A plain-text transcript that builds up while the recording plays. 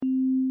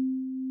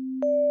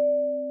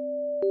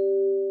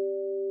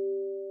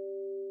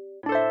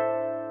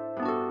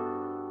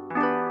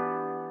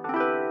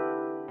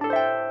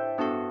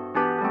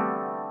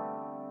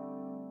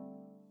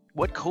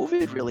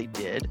COVID really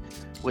did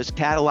was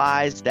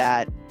catalyze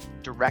that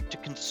direct to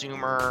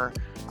consumer.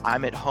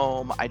 I'm at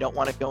home. I don't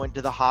want to go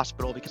into the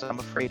hospital because I'm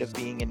afraid of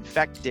being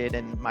infected,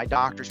 and my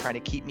doctor's trying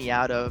to keep me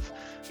out of,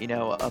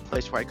 a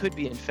place where I could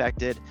be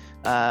infected.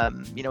 There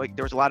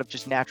was a lot of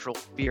just natural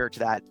fear to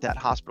that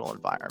hospital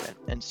environment,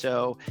 and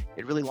so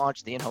it really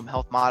launched the in-home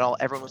health model.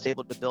 Everyone was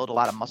able to build a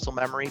lot of muscle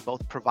memory,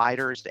 both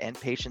providers and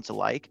patients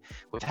alike,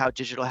 with how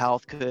digital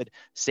health could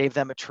save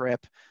them a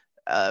trip,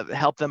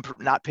 help them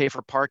not pay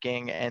for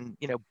parking, and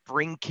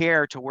bring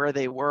care to where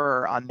they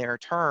were on their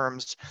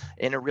terms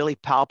in a really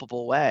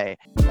palpable way.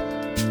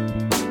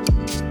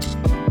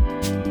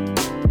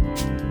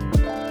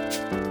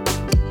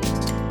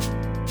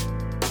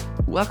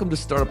 Welcome to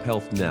Startup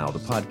Health Now, the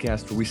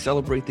podcast where we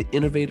celebrate the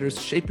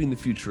innovators shaping the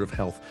future of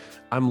health.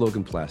 I'm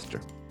Logan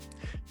Plaster.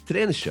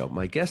 Today on the show,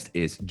 my guest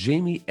is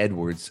Jamie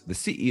Edwards, the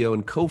CEO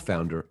and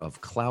co-founder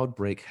of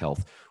Cloudbreak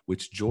Health,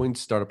 which joined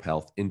Startup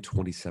Health in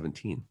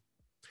 2017.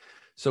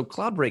 So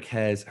Cloudbreak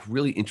has a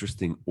really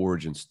interesting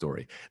origin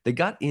story. They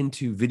got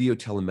into video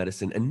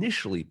telemedicine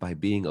initially by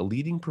being a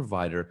leading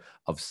provider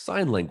of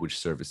sign language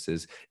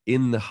services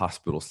in the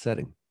hospital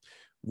setting.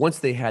 Once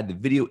they had the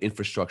video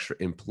infrastructure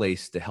in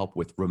place to help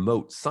with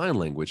remote sign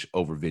language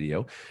over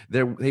video,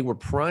 they were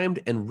primed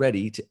and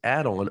ready to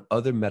add on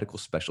other medical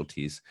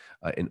specialties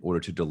in order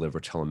to deliver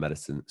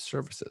telemedicine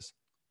services.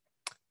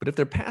 But if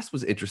their past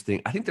was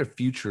interesting, I think their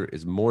future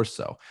is more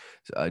so.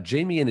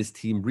 Jamie and his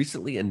team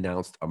recently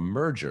announced a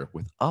merger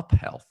with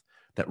UpHealth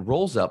that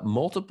rolls up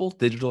multiple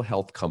digital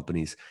health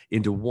companies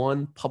into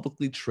one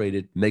publicly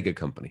traded mega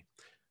company.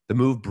 The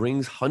move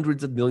brings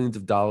hundreds of millions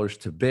of dollars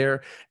to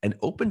bear and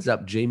opens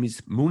up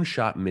Jamie's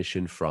moonshot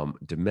mission from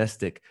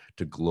domestic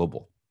to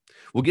global.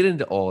 We'll get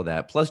into all of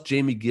that. Plus,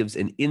 Jamie gives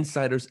an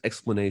insider's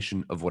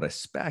explanation of what a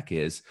SPAC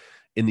is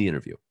in the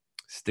interview.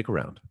 Stick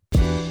around.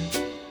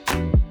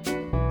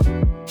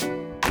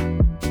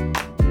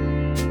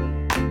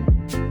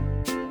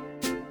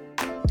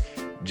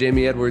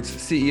 Jamie Edwards,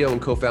 CEO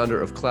and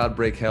co-founder of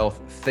Cloudbreak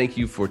Health. Thank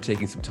you for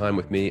taking some time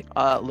with me.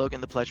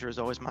 Logan, the pleasure is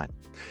always mine.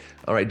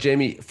 All right,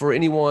 Jamie, for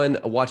anyone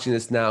watching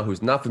this now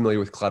who's not familiar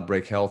with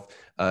Cloudbreak Health,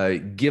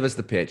 give us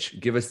the pitch,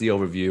 give us the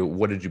overview.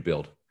 What did you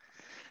build?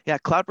 Yeah,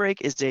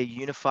 Cloudbreak is a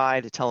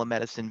unified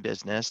telemedicine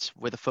business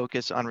with a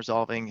focus on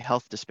resolving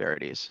health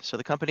disparities. So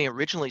the company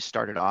originally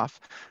started off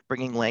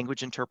bringing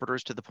language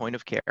interpreters to the point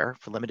of care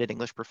for limited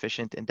English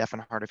proficient and deaf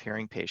and hard of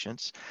hearing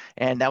patients.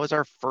 And that was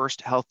our first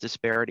health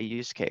disparity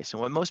use case.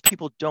 And what most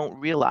people don't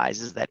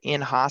realize is that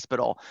in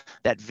hospital,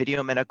 that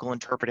video medical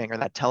interpreting or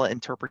that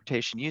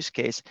teleinterpretation use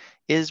case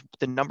is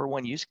the number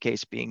one use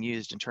case being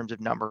used in terms of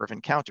number of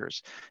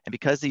encounters. And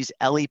because these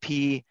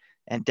LEP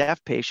and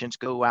deaf patients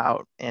go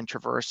out and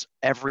traverse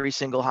every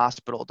single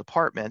hospital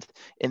department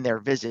in their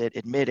visit,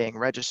 admitting,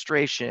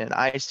 registration,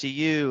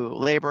 ICU,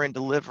 labor and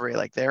delivery,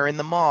 like they're in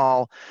the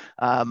mall.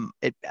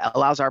 It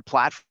allows our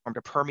platform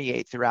to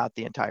permeate throughout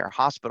the entire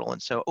hospital.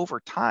 And so over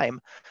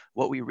time,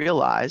 what we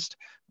realized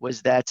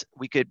was that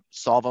we could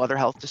solve other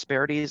health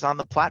disparities on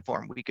the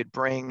platform. We could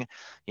bring,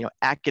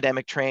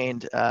 academic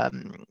trained,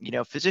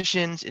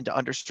 physicians into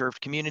underserved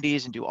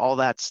communities and do all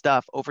that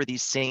stuff over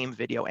these same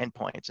video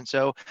endpoints. And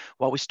so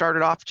while we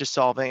started off just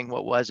solving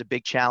what was a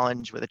big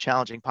challenge with a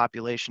challenging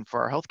population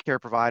for our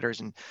healthcare providers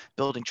and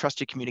building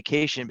trusted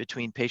communication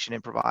between patient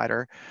and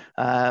provider,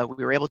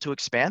 we were able to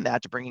expand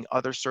that to bringing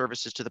other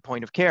services to the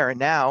point of care. And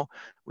now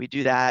we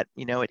do that,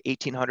 at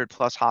 1,800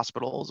 plus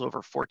hospitals,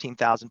 over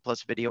 14,000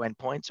 plus video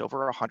endpoints,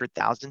 over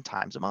 100,000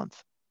 times a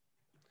month.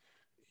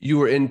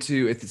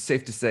 It's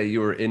safe to say you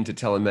were into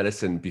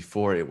telemedicine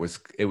before it was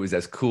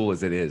as cool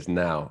as it is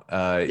now.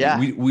 Yeah.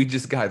 We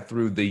just got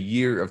through the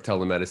year of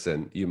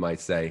telemedicine, you might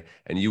say,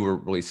 and you were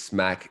really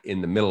smack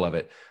in the middle of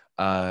it.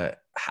 How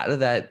did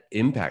that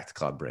impact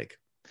Cloudbreak?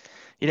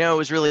 It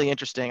was really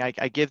interesting.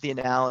 I give the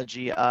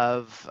analogy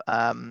of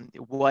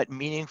what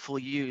meaningful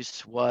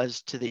use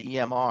was to the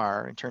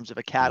EMR in terms of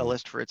a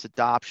catalyst for its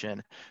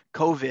adoption.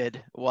 COVID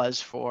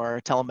was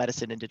for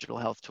telemedicine and digital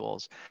health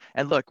tools.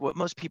 And look, what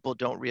most people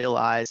don't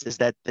realize is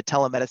that the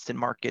telemedicine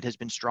market has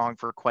been strong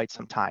for quite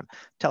some time.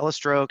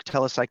 Telestroke,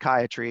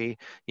 telepsychiatry,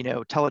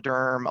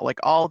 telederm, like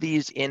all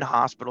these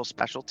in-hospital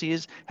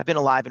specialties have been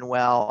alive and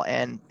well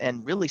and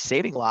really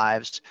saving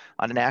lives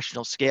on a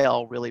national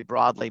scale, really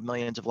broadly,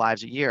 millions of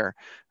lives a year.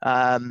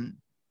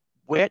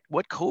 What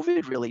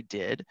COVID really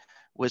did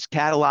was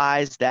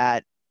catalyze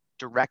that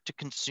direct to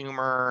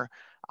consumer.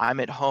 I'm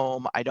at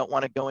home. I don't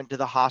want to go into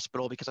the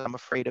hospital because I'm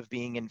afraid of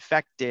being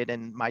infected,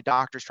 and my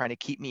doctor's trying to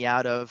keep me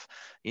out of,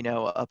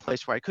 a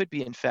place where I could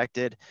be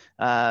infected.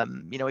 There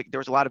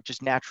was a lot of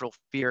just natural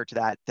fear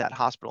to that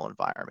hospital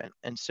environment,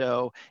 and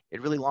so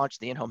it really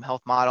launched the in-home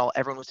health model.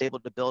 Everyone was able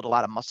to build a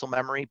lot of muscle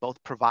memory,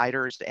 both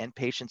providers and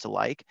patients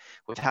alike,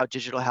 with how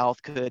digital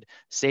health could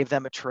save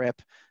them a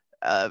trip,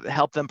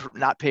 help them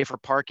not pay for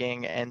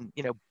parking, and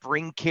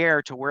bring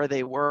care to where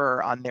they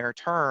were on their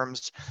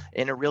terms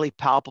in a really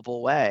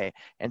palpable way.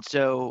 And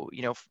so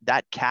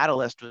that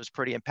catalyst was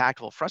pretty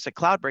impactful for us at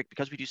Cloudbreak,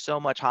 because we do so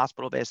much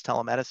hospital-based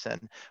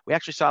telemedicine. We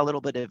actually saw a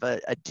little bit of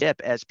a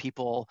dip as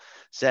people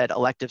said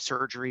elective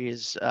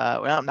surgeries,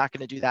 well, I'm not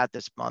going to do that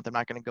this month, I'm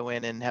not going to go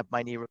in and have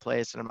my knee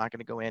replaced, and I'm not going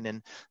to go in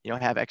and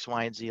have X,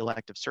 Y, and Z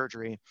elective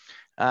surgery.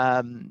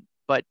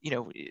 But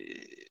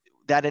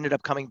that ended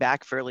up coming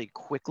back fairly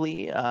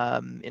quickly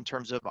in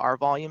terms of our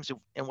volumes.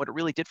 And what it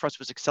really did for us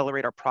was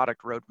accelerate our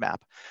product roadmap.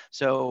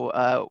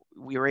 So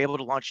we were able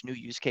to launch new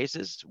use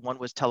cases. One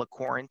was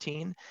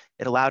telequarantine.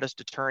 It allowed us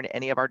to turn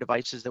any of our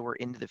devices that were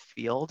into the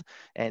field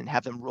and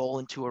have them roll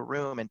into a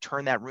room and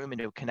turn that room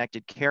into a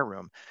connected care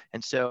room.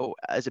 And so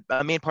as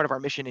a main part of our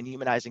mission in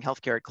humanizing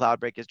healthcare at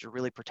Cloudbreak is to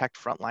really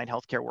protect frontline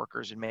healthcare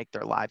workers and make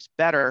their lives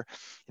better.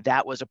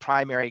 That was a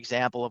primary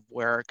example of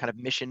where kind of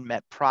mission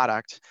met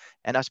product,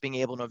 and us being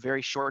able in a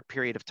very short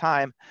period of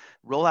time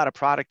roll out a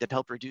product that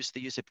helped reduce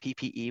the use of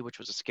PPE, which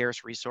was a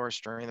scarce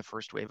resource during the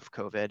first wave of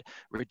COVID,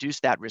 reduce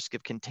that risk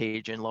of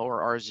contagion,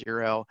 lower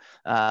R0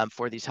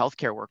 for these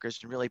healthcare workers,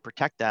 and really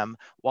protect them,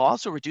 while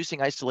also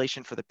reducing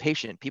isolation for the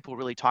patient. People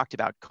really talked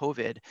about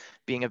COVID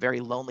being a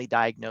very lonely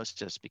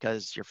diagnosis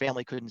because your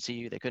family couldn't see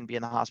you, they couldn't be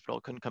in the hospital,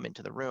 couldn't come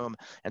into the room.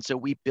 And so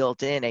we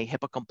built in a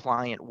HIPAA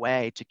compliant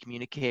way to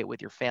communicate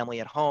with your family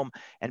at home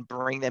and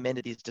bring them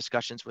into these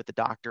discussions with the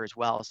doctor as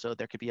well. So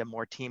there could be a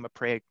more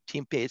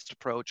team-based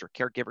approach or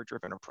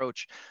caregiver-driven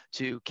approach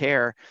to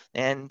care.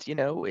 And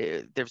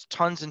there's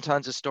tons and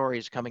tons of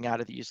stories coming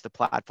out of the use of the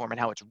platform and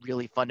how it's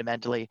really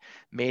fundamentally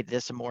made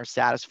this a more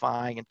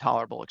satisfying and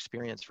tolerable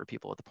experience for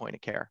people at the point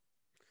of care.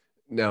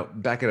 Now,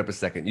 back it up a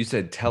second. You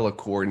said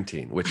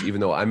telequarantine, which even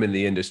though I'm in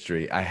the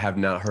industry, I have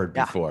not heard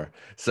before.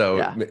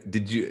 So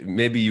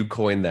maybe you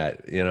coined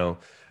that,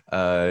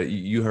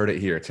 you heard it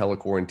here,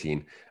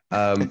 telequarantine.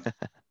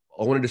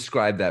 I want to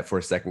describe that for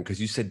a second,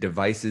 because you said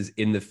devices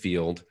in the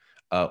field.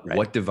 Right.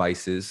 What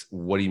devices?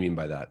 What do you mean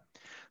by that?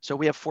 So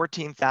we have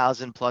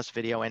 14,000 plus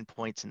video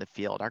endpoints in the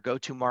field. Our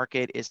go-to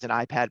market is an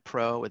iPad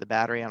Pro with a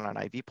battery on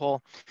an IV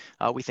pole.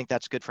 We think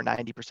that's good for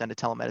 90% of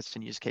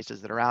telemedicine use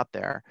cases that are out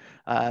there.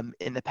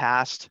 In the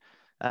past,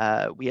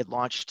 we had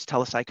launched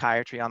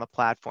telepsychiatry on the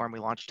platform. We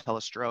launched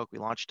telestroke. We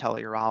launched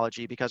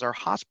teleurology, because our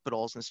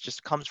hospitals, and this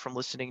just comes from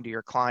listening to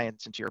your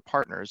clients and to your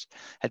partners,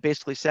 had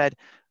basically said,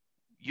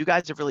 you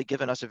guys have really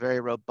given us a very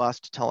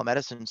robust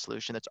telemedicine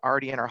solution that's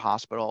already in our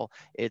hospital.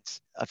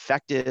 It's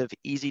effective,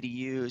 easy to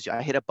use.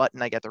 I hit a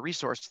button, I get the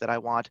resource that I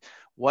want.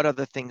 What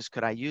other things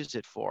could I use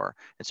it for?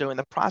 And so in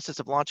the process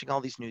of launching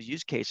all these new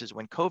use cases,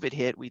 when COVID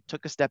hit, we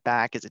took a step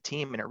back as a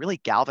team, and it really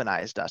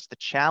galvanized us. The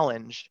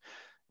challenge,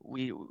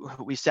 we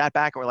sat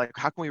back and we're like,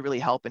 how can we really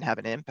help and have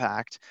an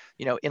impact,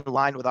 in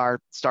line with our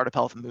Startup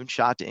Health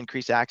moonshot to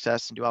increase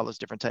access and do all those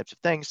different types of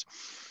things.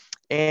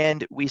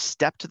 And we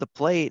stepped to the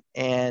plate,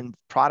 and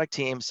product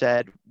team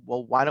said,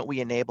 well, why don't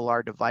we enable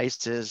our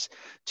devices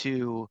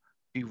to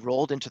be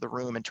rolled into the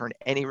room and turn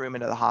any room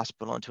into the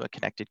hospital into a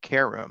connected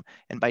care room.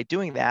 And by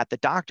doing that, the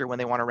doctor, when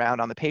they want to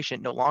round on the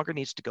patient, no longer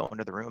needs to go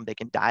into the room. They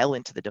can dial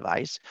into the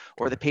device,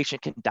 or the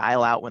patient can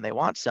dial out when they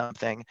want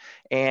something,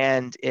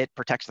 and it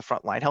protects the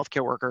frontline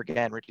healthcare worker,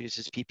 again,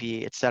 reduces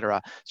PPE, et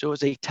cetera. So it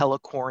was a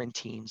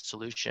telequarantine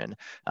solution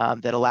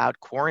that allowed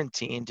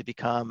quarantine to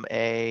become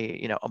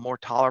a more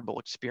tolerable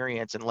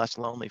experience and less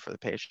lonely for the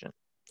patient.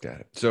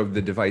 Got it. So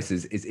the device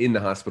is in the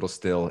hospital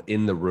still,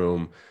 in the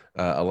room,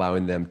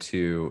 allowing them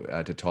to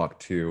talk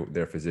to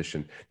their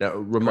physician. Now,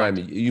 remind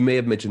me, you may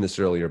have mentioned this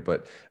earlier,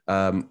 but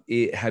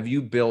have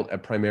you built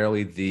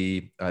primarily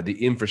the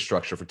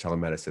infrastructure for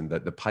telemedicine,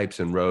 the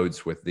pipes and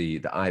roads with the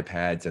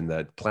iPads and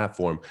the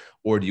platform,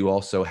 or do you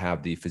also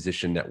have the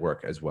physician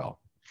network as well?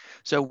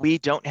 So we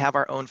don't have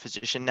our own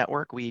physician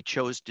network. We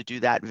chose to do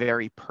that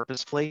very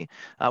purposefully.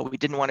 We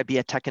didn't want to be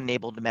a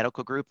tech-enabled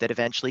medical group that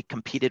eventually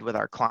competed with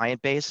our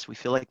client base. We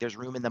feel like there's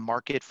room in the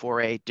market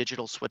for a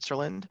digital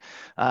Switzerland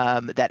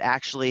that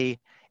actually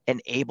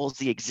enables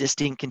the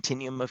existing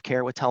continuum of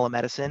care with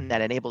telemedicine,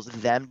 that enables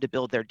them to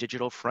build their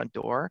digital front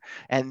door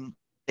and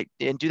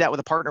do that with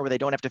a partner where they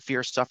don't have to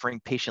fear suffering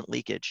patient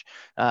leakage.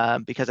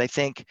 Because I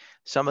think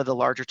some of the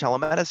larger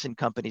telemedicine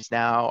companies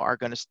now are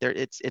going to,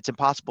 it's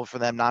impossible for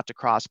them not to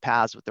cross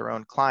paths with their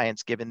own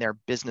clients given their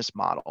business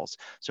models.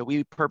 So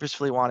we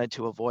purposefully wanted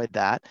to avoid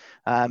that.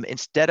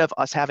 Instead of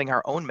us having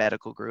our own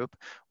medical group,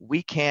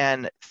 we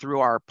can,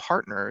 through our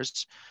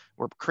partners,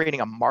 we're creating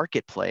a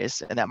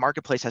marketplace, and that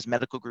marketplace has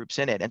medical groups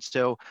in it. And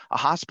so a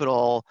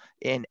hospital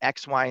in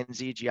X, Y, and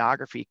Z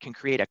geography can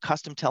create a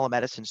custom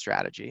telemedicine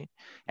strategy.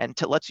 And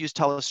let's use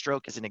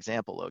telestroke as an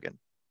example, Logan.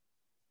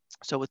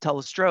 So with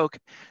telestroke,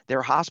 there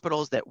are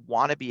hospitals that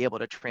want to be able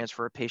to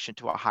transfer a patient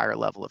to a higher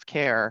level of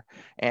care,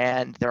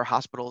 and there are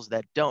hospitals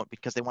that don't,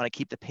 because they want to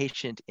keep the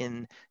patient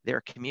in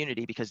their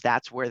community, because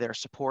that's where their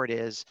support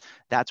is,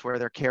 that's where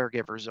their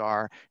caregivers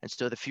are, and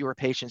so the fewer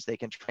patients they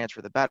can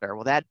transfer, the better.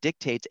 Well, that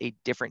dictates a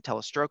different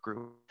telestroke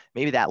group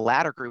Maybe that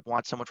latter group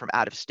wants someone from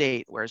out of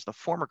state, whereas the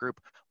former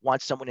group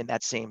wants someone in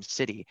that same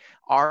city.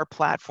 Our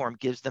platform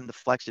gives them the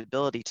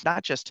flexibility to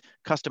not just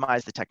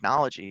customize the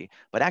technology,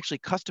 but actually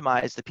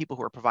customize the people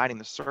who are providing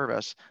the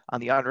service on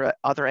the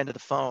other end of the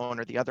phone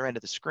or the other end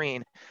of the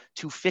screen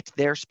to fit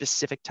their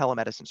specific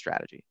telemedicine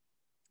strategy.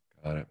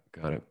 Got it.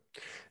 Got it.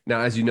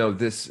 Now, as you know,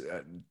 this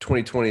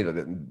 2020,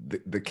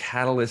 the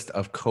catalyst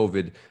of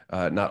COVID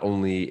not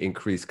only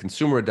increased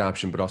consumer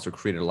adoption, but also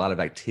created a lot of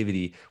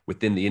activity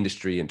within the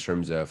industry in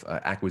terms of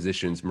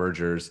acquisitions,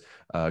 mergers,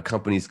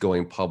 companies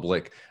going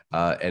public.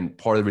 And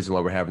part of the reason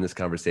why we're having this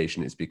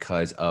conversation is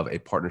because of a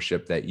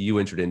partnership that you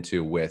entered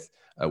into with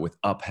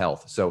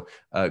UpHealth. So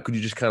could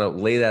you just kind of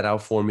lay that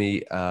out for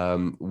me?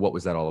 What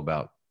was that all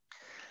about?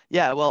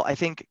 Yeah, well, I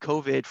think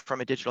COVID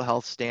from a digital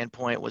health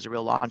standpoint was a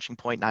real launching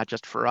point, not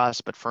just for us,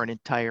 but for an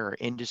entire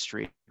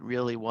industry. It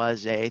really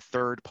was a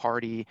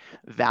third-party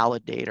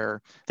validator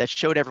that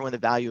showed everyone the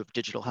value of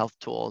digital health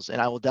tools.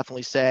 And I will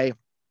definitely say,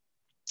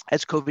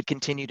 as COVID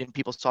continued and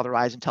people saw the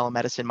rise in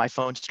telemedicine, my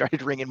phone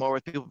started ringing more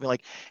with people being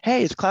like,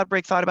 hey, is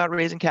Cloudbreak thought about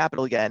raising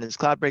capital again? Is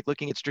Cloudbreak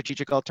looking at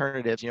strategic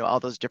alternatives? All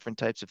those different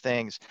types of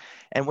things.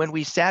 And when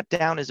we sat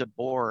down as a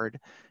board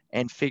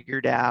and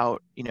figured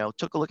out,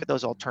 took a look at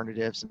those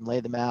alternatives and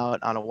laid them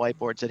out on a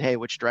whiteboard, said, hey,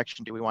 which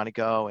direction do we want to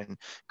go? And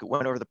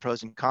went over the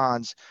pros and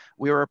cons.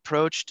 We were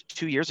approached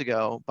 2 years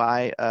ago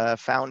by a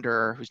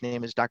founder whose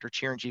name is Dr.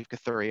 Chiranjeev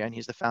Kathuria, and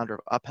he's the founder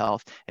of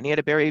UpHealth. And he had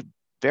a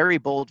very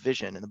bold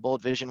vision. And the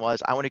bold vision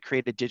was, I want to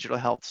create a digital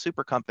health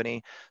super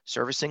company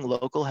servicing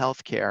local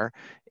healthcare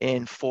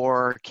in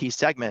 4 key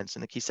segments.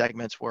 And the key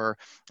segments were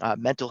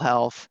mental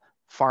health,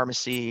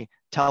 pharmacy,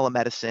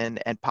 telemedicine,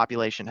 and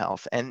population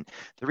health. And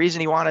the reason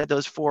he wanted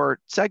those 4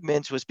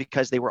 segments was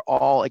because they were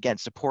all, again,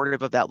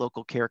 supportive of that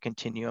local care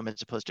continuum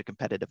as opposed to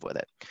competitive with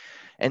it.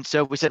 And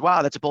so we said,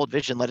 wow, that's a bold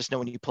vision. Let us know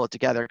when you pull it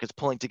together, because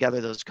pulling together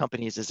those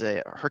companies is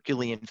a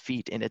Herculean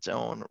feat in its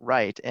own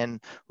right.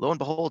 And lo and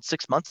behold,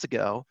 6 months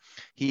ago,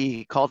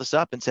 he called us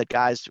up and said,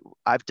 guys,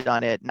 I've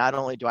done it. Not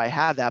only do I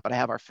have that, but I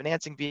have our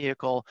financing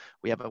vehicle.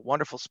 We have a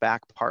wonderful SPAC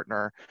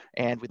partner,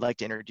 and we'd like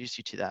to introduce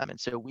you to them. And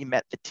so we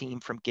met the team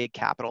from Gig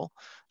Capital.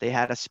 They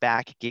had a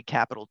SPAC, Gig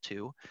Capital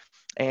 2.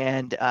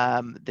 And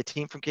the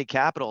team from Gig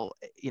Capital,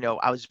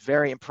 I was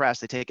very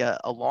impressed. They take a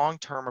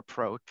long-term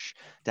approach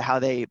to how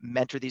they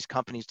mentor these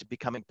companies to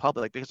becoming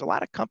public, because a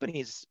lot of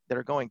companies that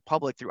are going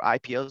public through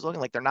IPOs looking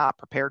like they're not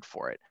prepared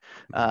for it.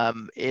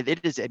 It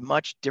is a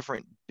much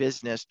different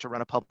business to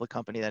run a public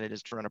company than it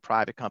is to run a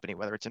private company,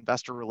 whether it's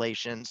investor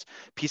relations,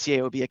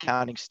 PCAOB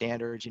accounting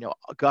standards,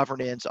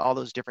 governance, all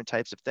those different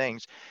types of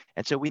things.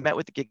 And so we met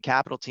with the Gig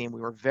Capital team.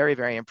 We were very,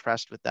 very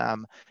impressed with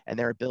them and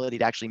their ability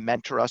to actually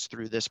mentor us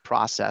through this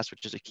process,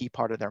 which is a key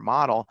part of their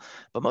model.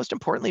 But most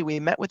importantly, we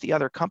met with the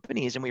other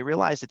companies and we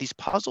realized that these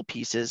puzzle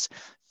pieces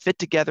fit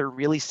together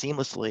really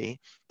seamlessly,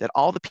 that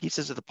all the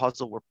pieces of the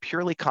puzzle were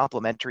purely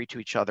complementary to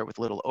each other with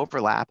little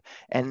overlap.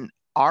 And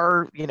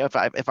if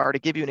I were to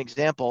give you an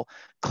example,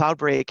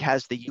 Cloudbreak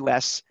has the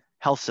US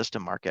health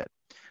system market.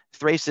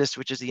 Thrasis,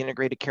 which is the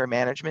integrated care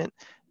management,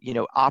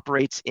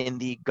 operates in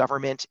the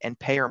government and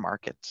payer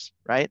markets,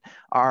 right?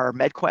 Our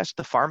MedQuest,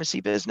 the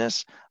pharmacy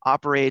business,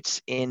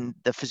 operates in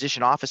the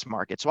physician office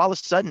market. So all of a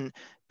sudden,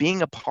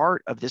 being a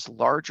part of this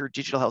larger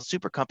digital health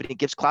super company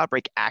gives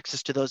Cloudbreak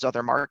access to those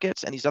other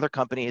markets, and these other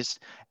companies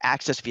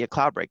access via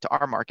Cloudbreak to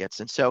our markets.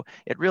 And so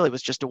it really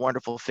was just a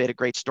wonderful fit, a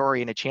great story,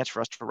 and a chance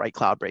for us to write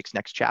Cloudbreak's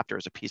next chapter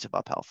as a piece of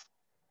UpHealth.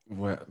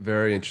 Well,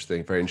 very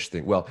interesting. Very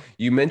interesting. Well,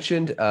 you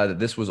mentioned that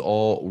this was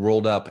all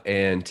rolled up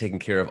and taken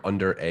care of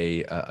under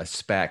a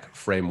SPAC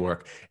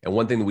framework. And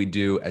one thing that we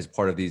do as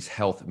part of these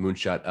health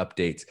moonshot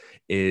updates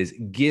is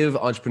give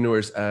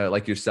entrepreneurs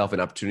like yourself an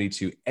opportunity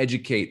to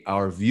educate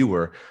our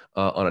viewer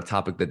on a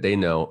topic that they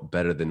know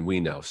better than we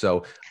know.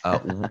 So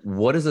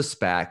what is a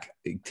SPAC?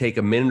 Take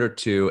a minute or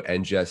two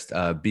and just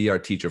be our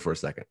teacher for a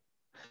second.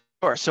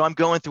 Sure. So I'm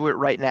going through it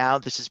right now.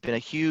 This has been a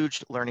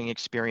huge learning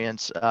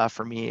experience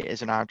for me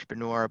as an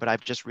entrepreneur, but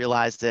I've just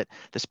realized that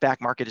the SPAC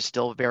market is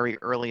still very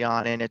early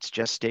on in its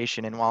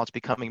gestation. And while it's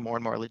becoming more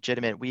and more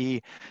legitimate,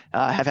 we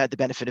have had the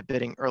benefit of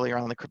being earlier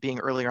on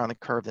the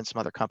curve than some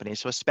other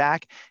companies. So a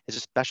SPAC is a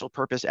special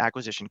purpose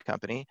acquisition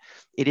company.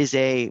 It is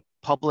a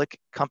public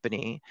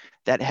company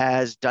that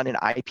has done an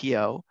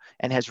IPO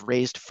and has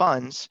raised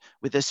funds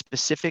with a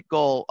specific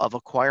goal of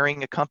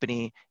acquiring a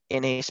company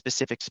in a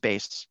specific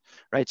space,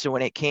 right? So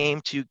when it came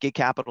to Gig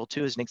Capital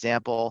 2, as an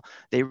example,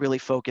 they really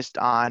focused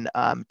on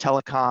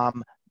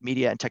telecom,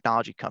 media, and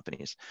technology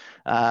companies.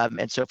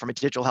 And so from a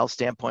digital health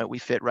standpoint, we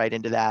fit right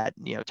into that,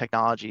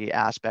 technology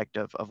aspect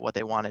of what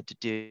they wanted to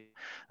do.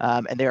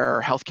 And there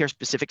are healthcare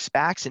specific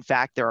SPACs. In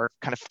fact, there are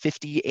kind of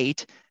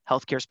 58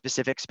 healthcare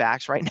specific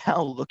SPACs right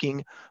now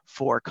looking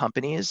for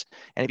companies.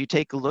 And if you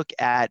take a look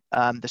at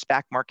the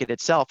SPAC market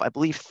itself, I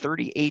believe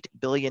 $38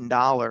 billion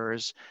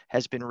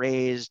has been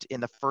raised in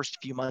the first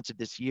few months of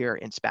this year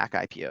in SPAC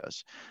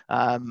IPOs,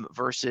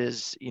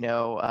 versus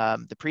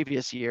the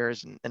previous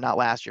years, and not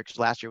last year, because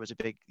last year was a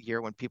big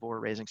year when people were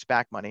raising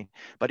SPAC money,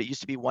 but it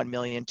used to be 1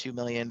 million, 2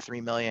 million,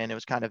 3 million. It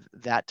was kind of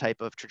that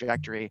type of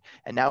trajectory.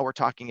 And now we're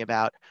talking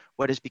about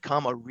what has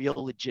become a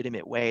real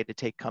legitimate way to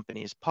take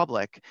companies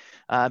public.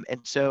 And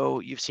so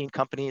you've seen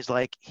companies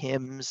like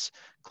Hims,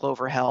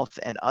 Clover Health,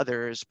 and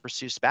others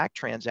pursue SPAC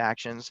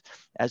transactions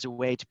as a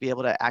way to be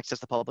able to access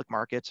the public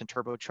markets and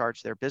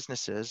turbocharge their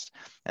businesses.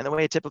 And the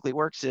way it typically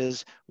works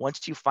is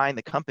once you find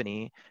the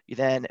company, you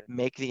then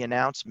make the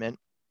announcement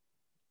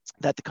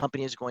that the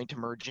company is going to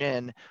merge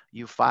in.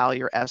 You file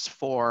your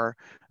S4,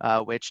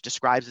 which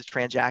describes the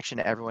transaction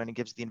to everyone and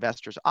gives the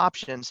investors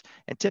options.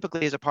 And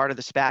typically, as a part of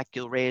the SPAC,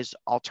 you'll raise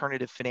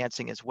alternative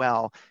financing as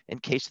well in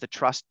case the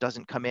trust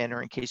doesn't come in,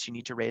 or in case you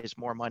need to raise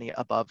more money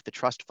above the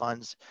trust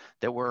funds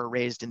that were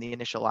raised in the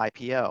initial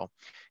IPO.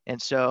 And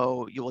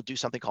so you will do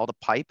something called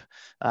a PIPE,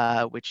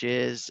 which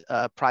is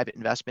a private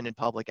investment in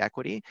public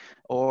equity,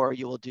 or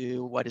you will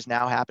do what is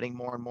now happening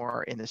more and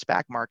more in the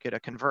SPAC market, a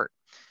convert.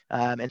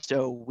 And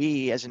so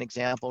we, as an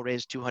example,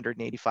 raised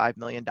 $285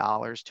 million,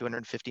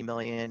 $250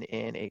 million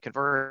in a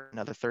convert,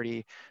 another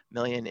 $30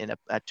 million in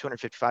a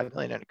 $255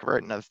 million in a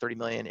convert, another $30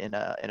 million in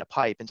a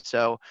PIPE. And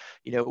so,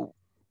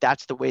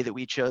 that's the way that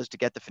we chose to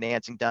get the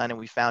financing done. And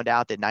we found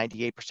out that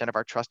 98% of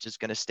our trust is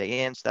going to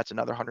stay in. So that's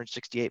another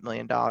 $168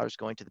 million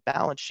going to the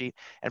balance sheet.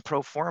 And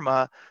pro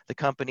forma, the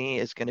company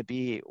is going to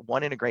be,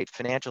 one, in a great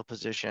financial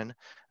position,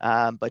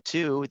 but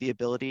two, the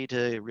ability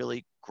to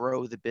really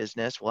grow the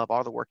business. We'll have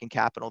all the working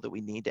capital that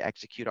we need to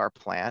execute our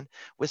plan,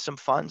 with some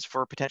funds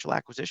for potential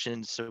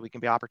acquisitions, so we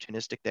can be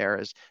opportunistic there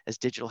as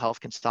digital health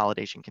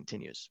consolidation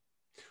continues.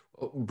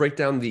 Break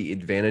down the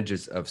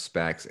advantages of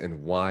SPACs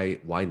and why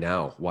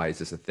now? Why is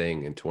this a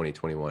thing in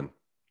 2021?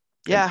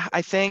 Yeah,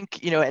 I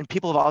think, and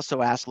people have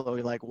also asked,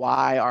 Louis, like,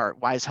 why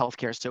is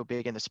healthcare so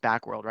big in the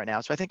SPAC world right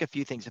now? So I think a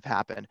few things have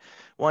happened.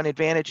 One,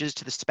 advantages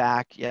to the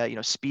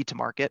SPAC, speed to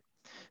market.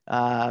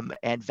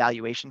 And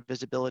valuation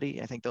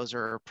visibility. I think those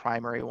are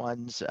primary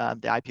ones.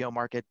 The IPO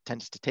market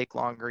tends to take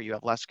longer. You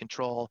have less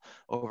control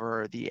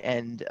over the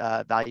end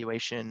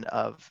valuation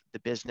of the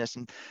business.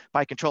 And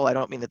by control, I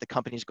don't mean that the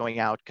company's going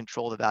out,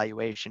 control the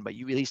valuation, but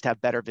you at least have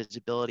better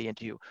visibility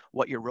into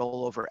what your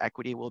rollover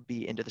equity will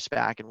be into the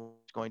SPAC and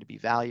what's going to be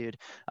valued.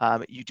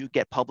 You do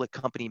get public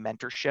company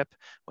mentorship,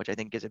 which I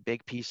think is a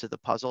big piece of the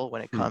puzzle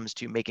when it comes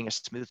to making a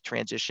smooth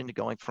transition to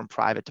going from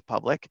private to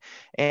public.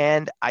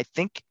 And I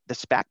think the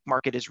SPAC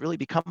market has really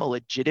become a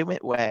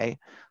legitimate way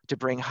to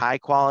bring high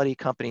quality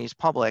companies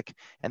public,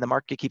 and the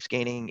market keeps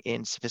gaining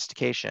in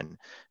sophistication.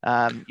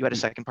 You had a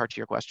second part to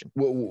your question.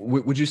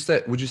 Would you say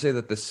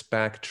that the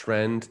SPAC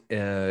trend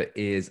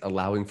is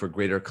allowing for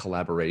greater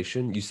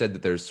collaboration? You said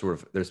that there's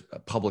a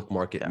public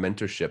market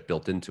mentorship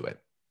built into it.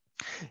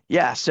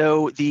 Yeah,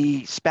 so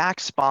the SPAC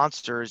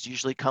sponsors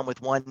usually come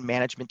with one,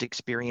 management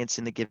experience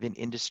in the given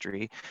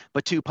industry,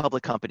 but two,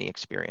 public company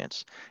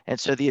experience. And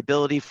so the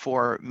ability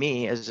for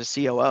me as a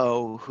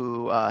COO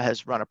who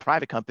has run a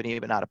private company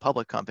but not a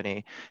public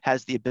company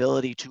has the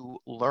ability to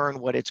learn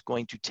what it's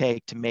going to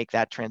take to make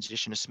that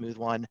transition a smooth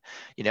one.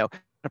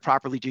 To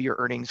properly do your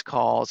earnings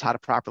calls, how to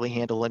properly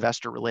handle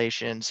investor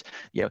relations,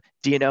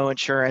 D&O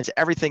insurance,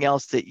 everything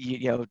else that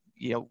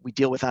we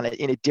deal with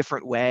in a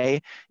different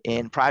way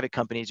in private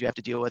companies, you have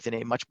to deal with in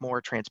a much more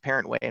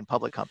transparent way in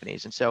public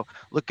companies. And so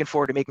looking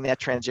forward to making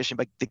that transition.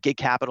 But the Gig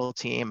Capital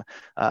team,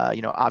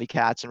 Avi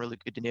Katz and Really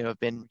Good to Know, have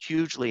been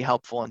hugely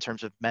helpful in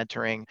terms of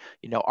mentoring,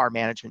 our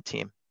management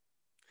team.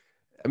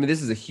 I mean,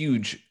 this is a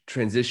huge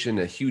transition,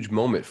 a huge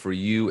moment for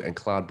you and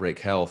Cloudbreak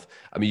Health.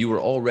 I mean, you were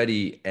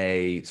already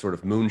a sort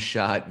of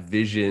moonshot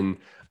vision,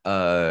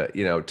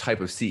 type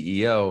of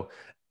CEO.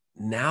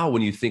 Now,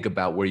 when you think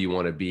about where you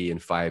want to be in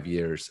 5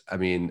 years, I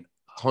mean,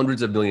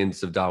 hundreds of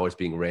millions of dollars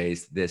being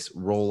raised, this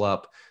roll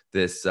up,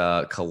 this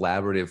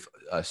collaborative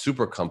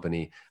super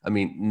company. I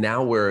mean,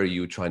 now where are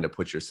you trying to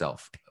put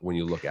yourself when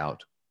you look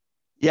out?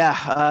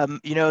 Yeah,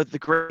 the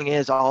great thing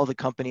is all the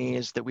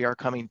companies that we are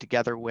coming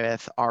together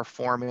with are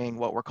forming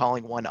what we're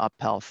calling One Up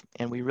Health.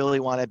 And we really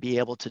want to be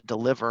able to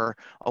deliver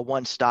a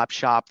one-stop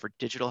shop for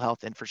digital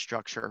health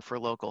infrastructure for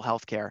local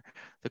healthcare.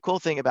 The cool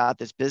thing about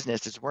this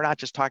business is we're not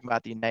just talking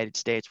about the United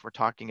States, we're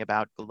talking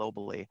about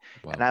globally.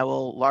 Wow. And I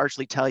will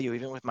largely tell you,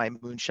 even with my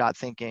moonshot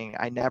thinking,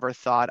 I never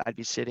thought I'd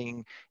be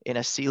sitting in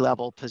a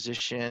C-level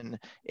position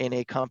in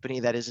a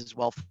company that is as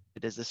well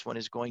funded as this one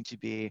is going to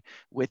be,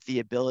 with the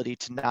ability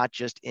to not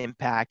just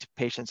impact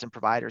patients and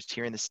providers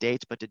here in the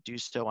States, but to do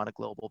so on a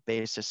global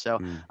basis. So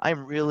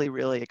I'm really,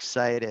 really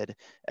excited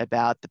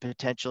about the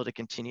potential to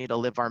continue to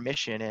live our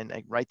mission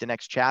and write the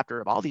next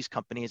chapter of all these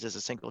companies as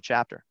a single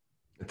chapter.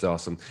 That's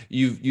awesome.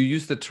 You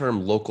used the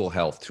term local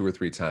health 2 or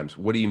 3 times.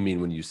 What do you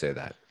mean when you say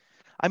that?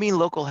 I mean,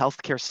 local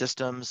healthcare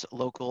systems,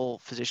 local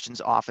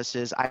physicians'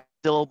 offices. I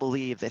still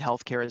believe that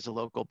healthcare is a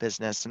local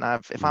business. And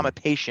if I'm a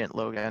patient,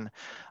 Logan,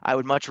 I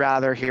would much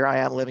rather, here I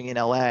am living in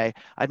LA,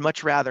 I'd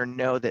much rather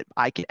know that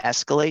I can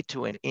escalate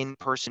to an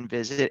in-person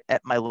visit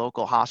at my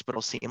local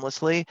hospital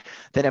seamlessly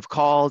than have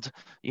called,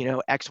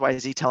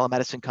 XYZ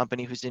telemedicine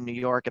company who's in New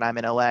York and I'm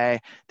in LA.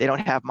 They don't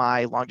have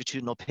my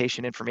longitudinal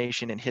patient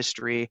information and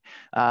history.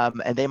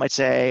 And they might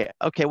say,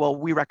 okay, well,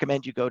 we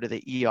recommend you go to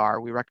the ER.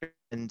 We recommend,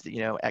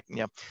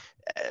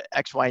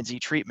 X, Y, and Z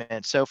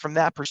treatment. So from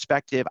that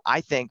perspective,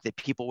 I think that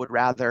people would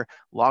rather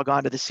log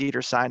on to the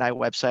Cedars-Sinai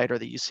website or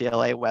the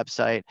UCLA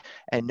website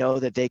and know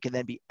that they can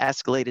then be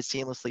escalated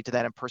seamlessly to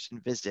that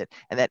in-person visit.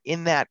 And that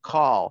in that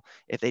call,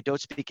 if they don't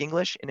speak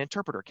English, an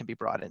interpreter can be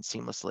brought in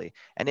seamlessly.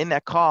 And in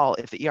that call,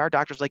 if the ER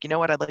doctor's like, you know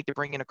what, I'd like to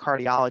bring in a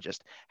cardiologist,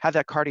 have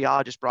that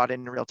cardiologist brought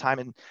in real time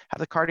and have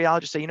the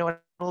cardiologist say, you know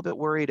what, I'm a little bit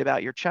worried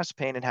about your chest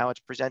pain and how it's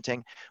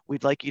presenting.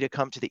 We'd like you to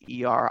come to the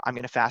ER. I'm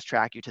going to fast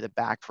track you to the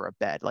back for a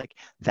bed. Like,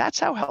 that's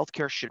how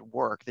healthcare should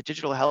work. The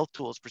digital health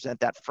tools present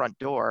that front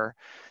door.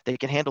 They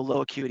can handle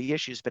low acuity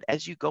issues, but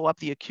as you go up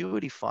the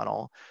acuity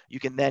funnel, you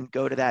can then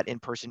go to that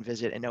in-person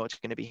visit and know it's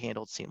going to be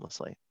handled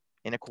seamlessly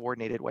in a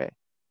coordinated way.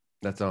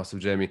 That's awesome,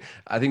 Jamie.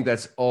 I think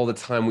that's all the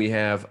time we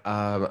have.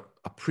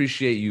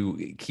 Appreciate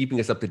you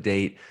keeping us up to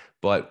date,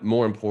 but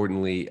more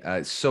importantly,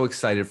 so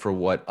excited for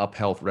what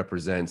UpHealth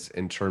represents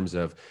in terms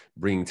of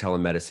bringing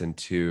telemedicine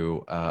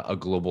to a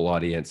global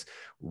audience,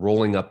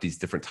 rolling up these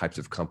different types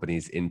of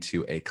companies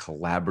into a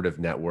collaborative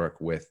network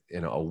with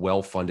a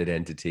well-funded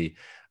entity.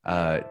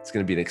 It's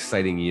going to be an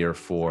exciting year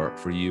for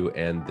you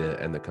and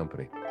the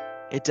company.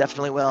 It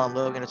definitely will. And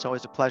Logan, it's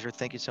always a pleasure.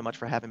 Thank you so much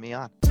for having me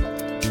on.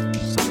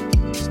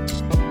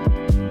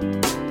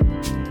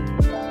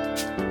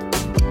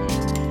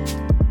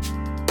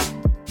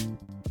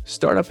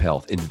 Startup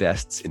Health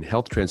invests in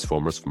health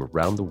transformers from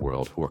around the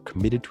world who are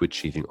committed to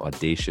achieving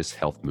audacious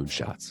health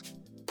moonshots.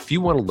 If you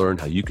want to learn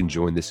how you can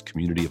join this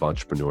community of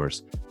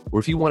entrepreneurs, or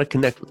if you want to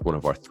connect with one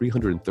of our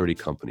 330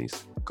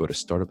 companies, go to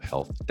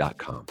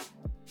startuphealth.com.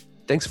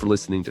 Thanks for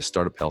listening to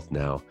Startup Health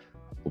Now.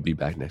 We'll be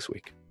back next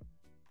week.